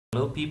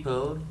Hello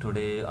people,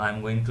 today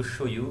I'm going to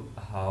show you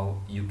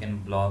how you can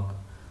block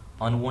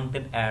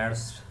unwanted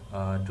ads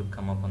to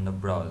come up on the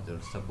browser.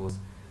 Suppose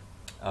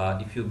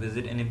if you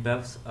visit any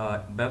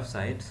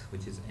website,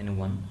 which is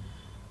anyone,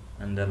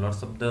 and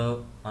lots of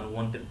the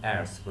unwanted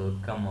ads will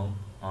come up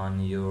on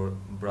your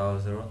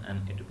browser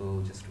and it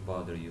will just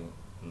bother you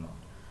a lot.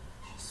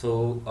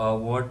 So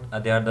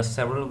there are the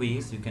several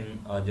ways you can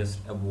just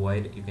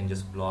avoid, you can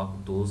just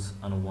block those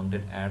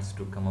unwanted ads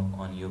to come up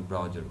on your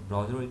browser.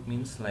 It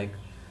means like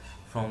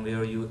from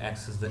where you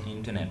access the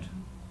internet,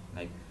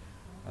 like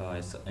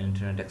it's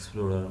Internet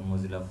Explorer,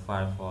 Mozilla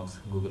Firefox,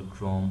 Google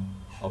Chrome,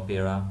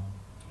 Opera,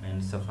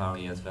 and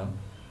Safari as well.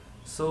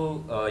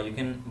 So you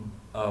can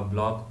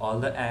block all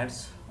the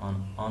ads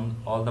on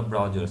all the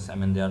browsers. I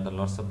mean, there are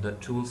lots of the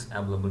tools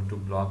available to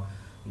block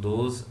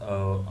those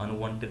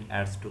unwanted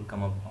ads to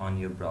come up on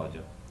your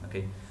browser.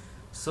 Okay,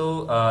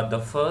 so the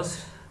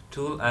first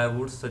tool I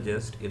would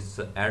suggest is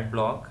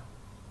Adblock,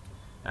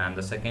 and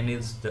the second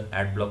is the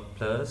Adblock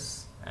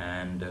Plus,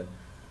 and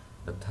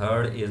the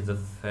third is the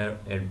Fair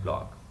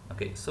Adblock.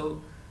 Okay,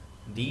 so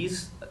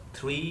these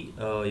three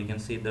you can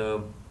see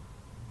the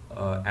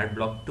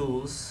Adblock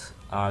tools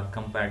are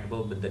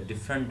compatible with the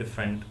different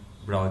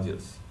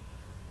browsers.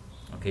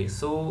 Okay,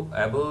 so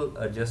I will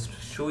just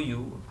show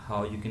you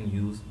how you can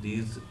use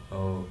these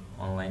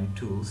online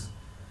tools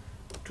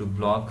to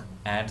block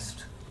ads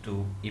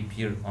to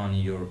appear on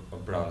your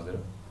browser.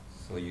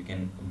 So you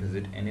can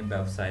visit any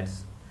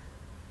websites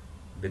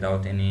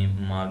without any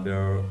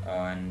malware,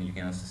 and you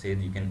can also say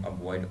you can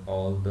avoid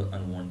all the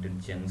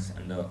unwanted junks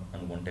and the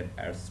unwanted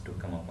ads to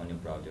come up on your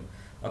browser.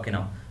 Okay,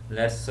 now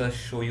let's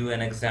show you an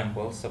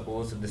example.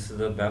 Suppose this is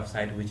a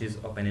website which is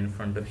open in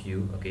front of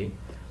you. Okay,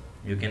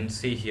 you can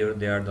see here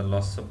there are the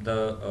lots of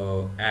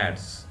the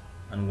ads,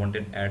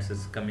 unwanted ads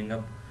is coming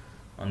up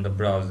on the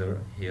browser.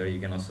 Here you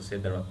can also see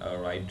the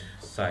right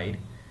side,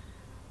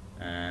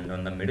 and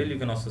on the middle you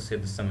can also see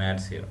some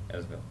ads here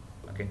as well.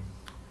 Okay,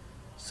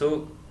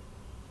 so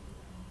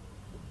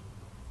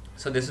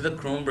this is the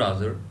Chrome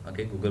browser.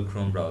 Okay, Google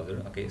Chrome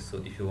browser. Okay, so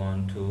if you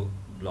want to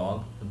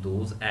block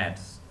those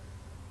ads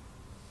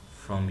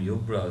from your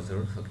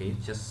browser, okay,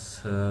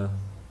 just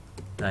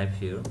type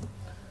here.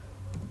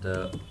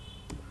 The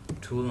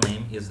tool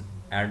name is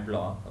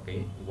Adblock.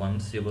 Okay,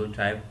 once you will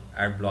type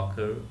ad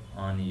blocker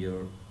on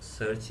your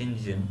search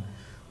engine,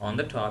 on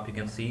the top you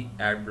can see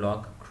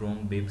Adblock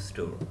Chrome web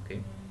store.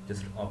 Okay,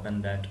 just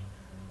open that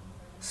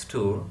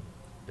store.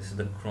 This is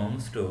the Chrome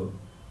store.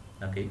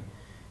 Okay,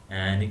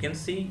 and you can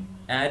see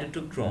add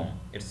to Chrome,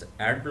 it's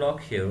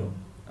Adblock here.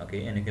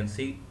 Okay, and you can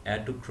see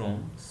add to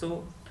Chrome.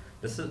 So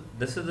this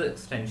is the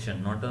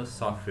extension, not a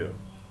software.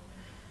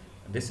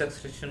 This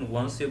extension,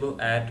 once you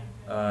will add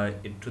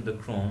it to the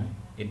Chrome,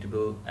 it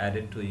will add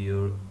it to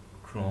your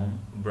Chrome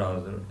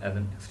browser as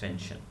an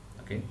extension.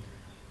 Okay,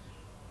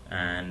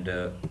 and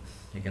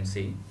you can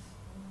see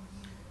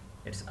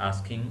it's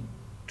asking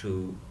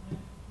to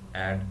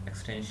add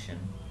extension.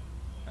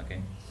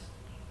 Okay,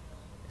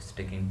 it's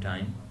taking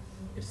time.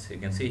 You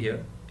can see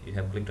here you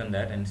have clicked on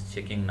that and it's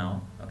checking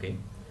now. Okay,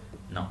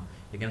 now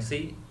you can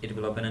see it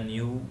will open a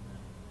new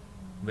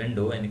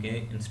window and you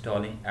can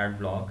installing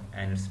Adblock,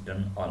 and it's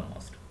done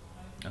almost.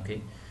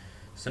 Okay,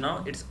 so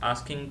now it's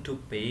asking to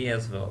pay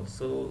as well,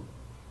 so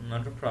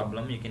not a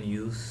problem, you can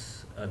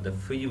use the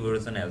free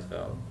version as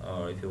well,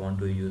 or if you want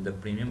to use the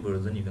premium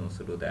version you can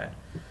also do that.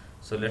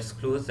 So let's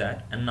close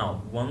that, and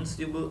now once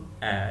you will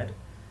add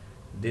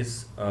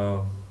this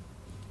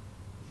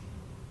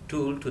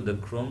tool to the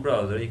Chrome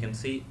browser, you can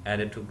see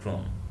added to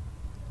Chrome.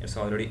 It's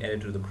already added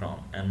to the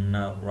Chrome, and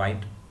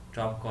right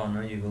top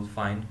corner you will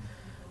find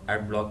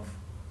Adblock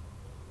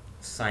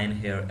sign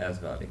here as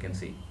well. You can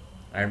see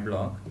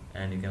Adblock,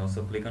 and you can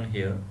also click on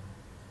here,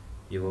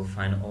 you will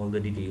find all the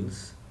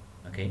details.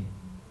 Okay,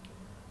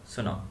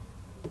 so now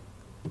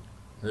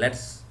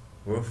let's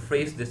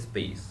refresh this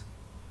page.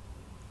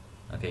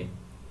 Okay,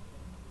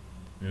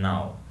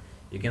 now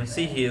you can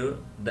see here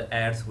the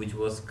ads which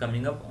was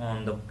coming up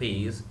on the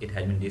page, it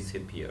has been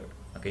disappeared.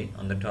 Okay,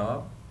 on the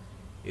top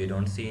you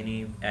don't see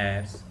any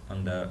ads,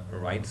 on the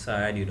right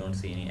side you don't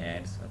see any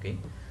ads. Okay,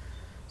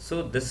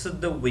 so this is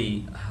the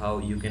way how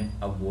you can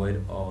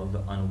avoid all the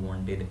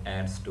unwanted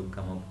ads to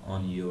come up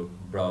on your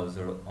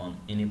browser on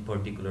any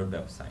particular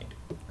website.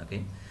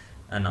 Okay,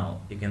 and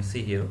now you can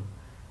see here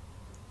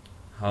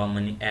how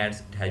many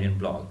ads it has been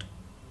blocked.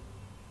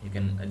 You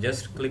can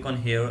just click on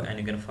here and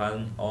you can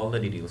find all the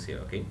details here.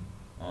 Okay,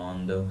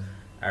 on the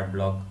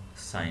Adblock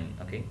sign.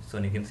 Okay, so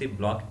you can see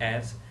block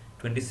ads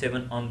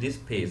 27 on this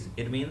page.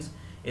 It means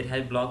it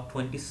has blocked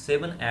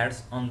 27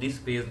 ads on this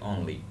page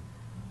only,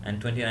 and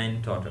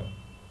 29 total.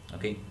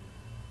 Okay,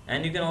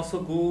 and you can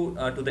also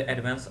go to the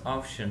advanced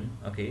option.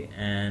 Okay,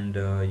 and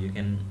you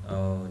can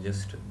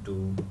just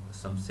do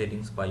some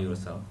settings by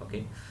yourself.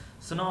 Okay,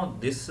 so now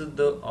this is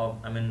the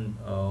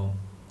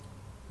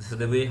this is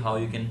the way how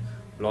you can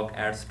block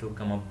ads to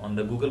come up on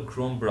the Google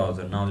Chrome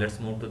browser. Now let's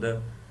move to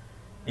the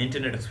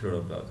Internet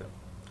Explorer browser.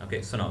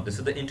 Okay, so now this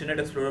is the Internet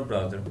Explorer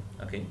browser.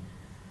 Okay,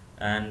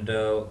 and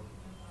the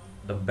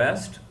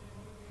best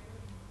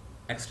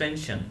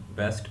extension,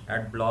 best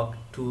adblock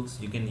tools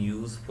you can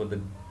use for the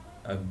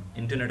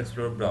Internet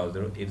Explorer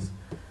browser is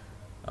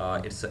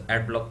it's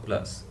Adblock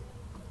Plus.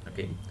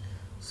 Okay,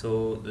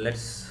 so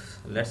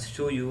let's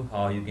show you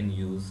how you can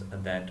use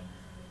that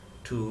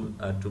tool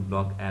to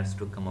block ads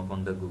to come up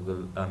on the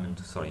Google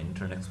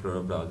Internet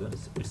Explorer browser.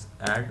 It's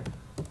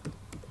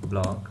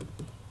Adblock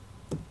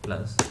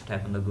Plus.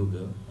 Type on the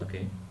Google.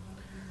 Okay,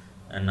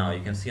 and now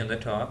you can see on the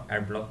top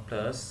Adblock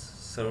Plus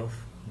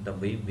serve the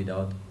web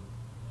without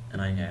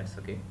any ads.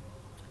 Okay,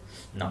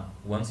 now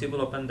once you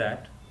will open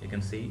that, you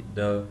can see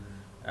the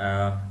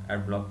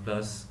Adblock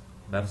Plus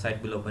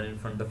website will open in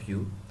front of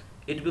you.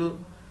 It will,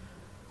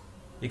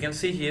 you can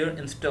see here,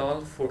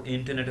 install for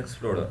Internet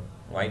Explorer,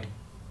 right?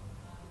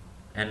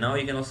 And now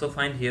you can also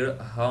find here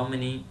how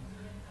many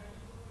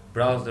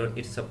browser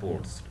it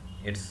supports.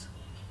 It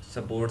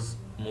supports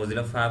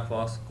Mozilla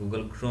Firefox,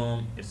 Google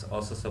Chrome. It's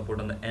also support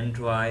on the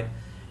Android.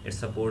 It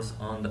supports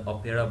on the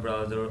Opera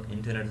browser,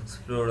 Internet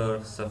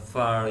Explorer,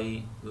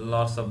 Safari,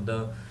 lots of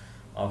the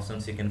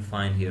options you can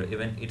find here.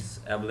 Even it's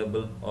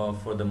available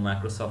for the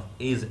Microsoft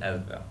Edge as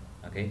well.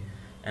 Okay,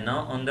 and now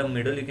on the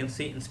middle you can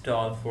see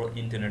install for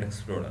Internet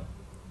Explorer.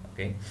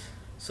 Okay,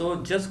 so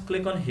just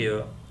click on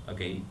here.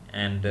 Okay,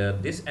 and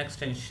this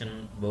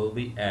extension will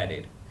be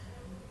added,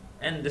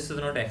 and this is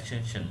not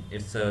extension,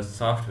 it's a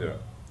software.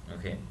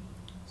 Okay,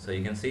 so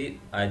you can see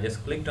I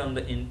just clicked on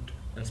the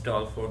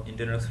install for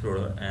Internet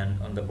Explorer,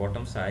 and on the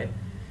bottom side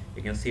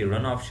you can see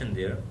run option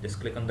there.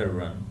 Just click on the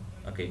run.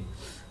 Okay,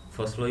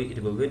 firstly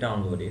it will be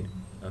downloaded.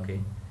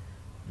 Okay,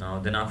 now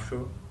then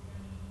after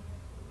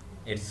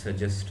it's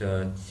just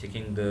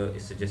checking the,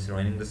 it's just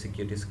running the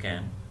security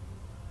scan.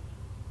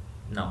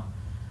 Now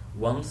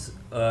once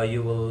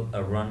you will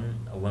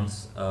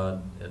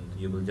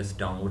you will just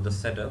download the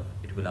setup,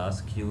 it will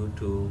ask you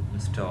to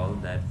install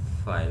that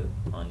file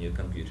on your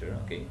computer.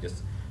 Okay,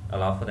 just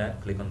allow for that,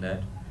 click on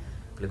that,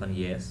 click on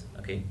yes.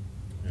 Okay,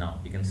 now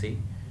you can see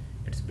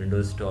it's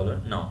Windows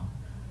installer. Now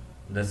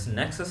this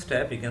next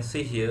step, you can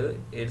see here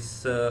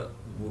it's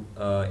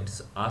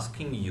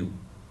asking you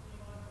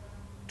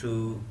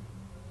to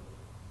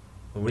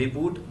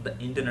reboot the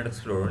Internet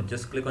Explorer.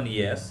 Just click on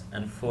yes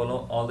and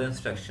follow all the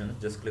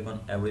instructions. Just click on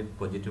every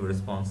positive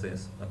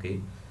responses. Okay,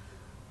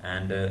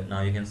 and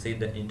now you can see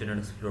the Internet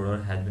Explorer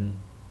has been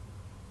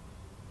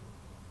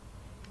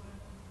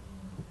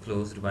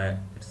closed by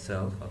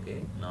itself.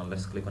 Okay, now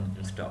let's click on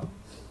install.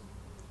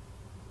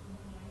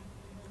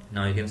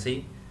 Now you can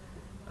see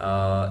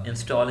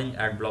installing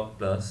Adblock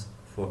Plus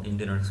for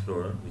Internet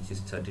Explorer, which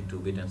is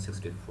 32-bit and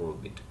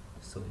 64-bit.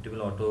 So it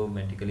will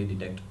automatically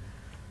detect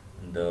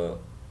the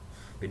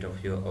bit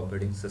of your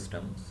operating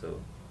system. So,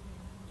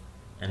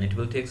 and it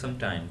will take some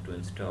time to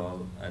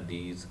install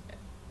these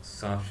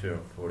software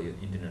for your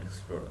Internet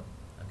Explorer.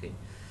 Okay,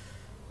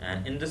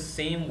 and in the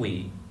same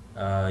way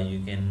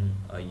you can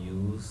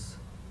use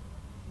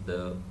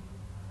the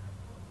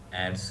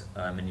ads,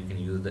 you can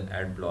use the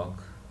ad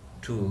block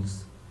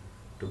tools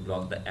to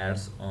block the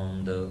ads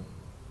on the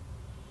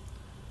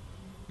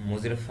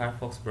Mozilla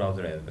Firefox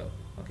browser as well.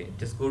 Okay,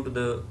 just go to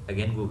the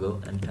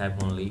Google and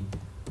type only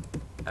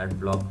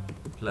Adblock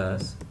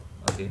Plus.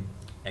 Okay,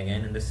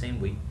 again in the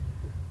same way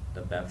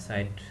the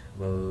website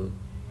will,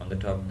 on the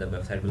top the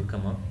website will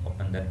come up.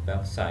 Open that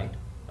website.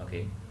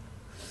 Okay,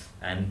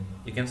 and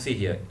you can see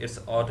here it's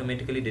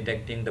automatically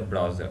detecting the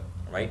browser,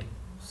 right?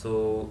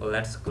 So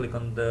let's click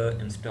on the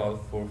install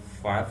for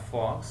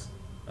Firefox.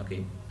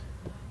 Okay,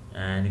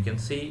 and you can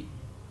see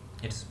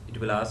it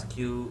will ask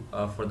you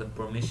for the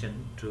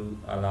permission to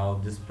allow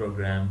this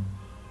program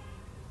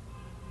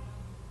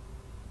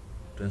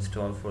to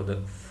install for the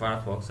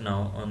Firefox.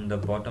 Now on the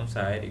bottom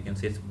side you can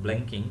see it's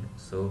blinking,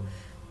 so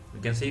you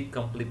can see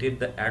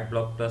completed the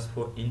Adblock Plus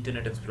for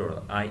Internet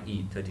Explorer,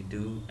 i.e.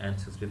 32 and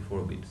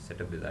 64-bit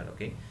setup wizard.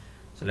 Okay,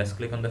 so let's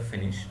click on the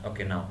finish.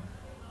 Okay, now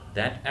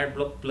that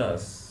Adblock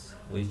Plus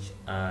which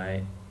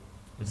I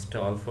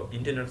installed for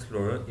Internet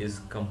Explorer is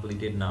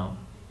completed now.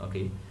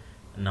 Okay,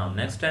 now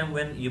next time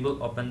when you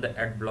will open the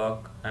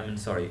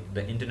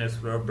the Internet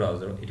Explorer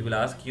browser, it will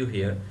ask you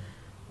here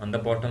on the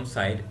bottom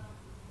side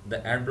the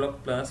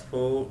Adblock Plus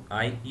for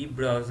IE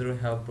browser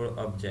helper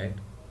object.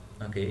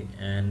 Okay,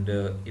 and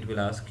it will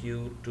ask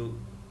you to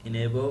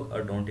enable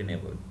or don't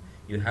enable.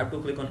 You have to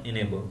click on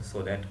enable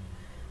so that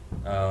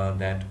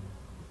that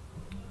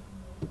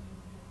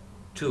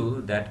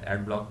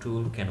Adblock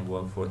tool can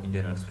work for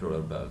Internet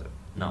Explorer browser.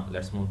 Now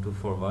let's move to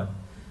forward.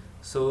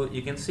 So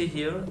you can see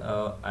here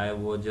I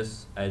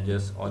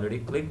just already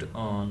clicked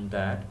on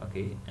that.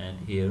 Okay, and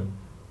here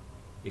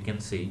you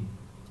can see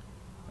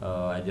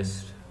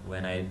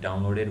when I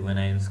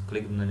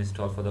clicked on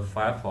install for the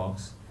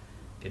Firefox,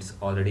 it's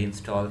already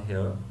installed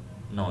here.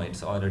 No,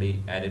 it's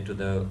already added to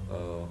the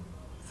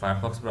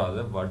Firefox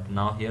browser, but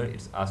now here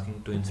it's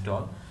asking to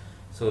install.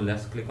 So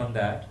let's click on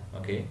that.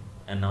 Okay,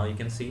 and now you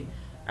can see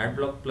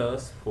Adblock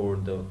Plus for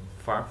the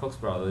Firefox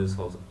browser is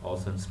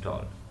also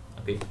installed.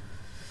 Okay,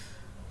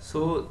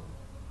 so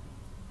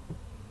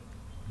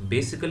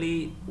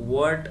basically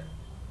what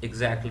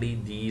exactly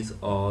these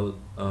all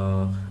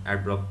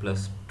Adblock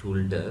Plus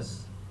tool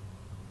does,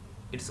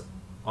 it's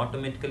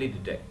automatically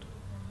detect.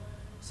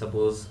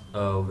 Suppose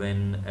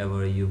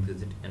whenever you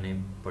visit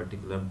any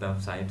particular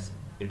websites,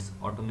 it's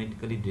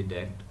automatically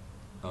detect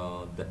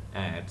the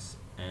ads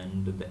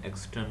and the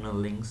external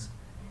links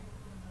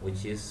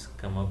which is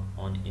come up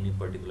on any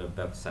particular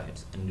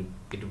websites, and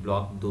it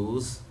block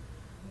those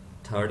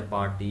third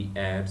party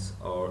ads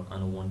or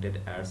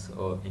unwanted ads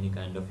or any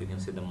kind of, you can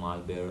say, the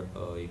malware,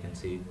 you can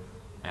see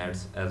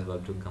ads as well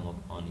to come up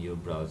on your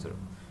browser.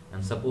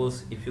 And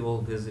suppose if you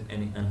will visit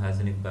any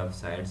unhygienic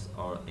websites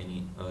or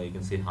any you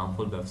can say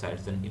harmful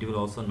websites, then it will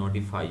also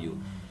notify you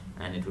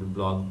and it will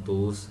block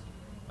those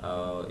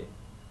uh,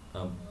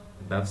 uh,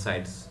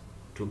 websites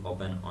to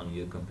open on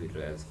your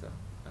computer as well.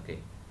 Okay,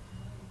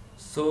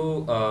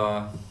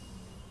 so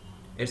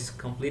it's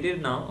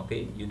completed now.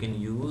 Okay, you can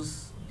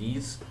use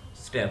these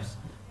steps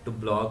to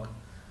block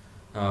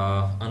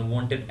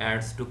unwanted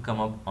ads to come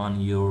up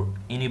on your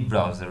any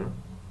browser.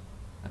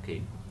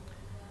 Okay,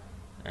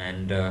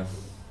 and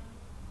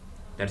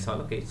that's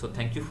all. Okay, so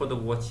thank you for the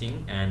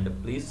watching, and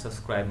please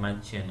subscribe my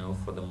channel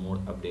for the more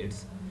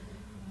updates,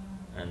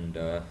 and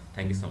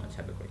thank you so much.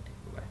 Have a great day.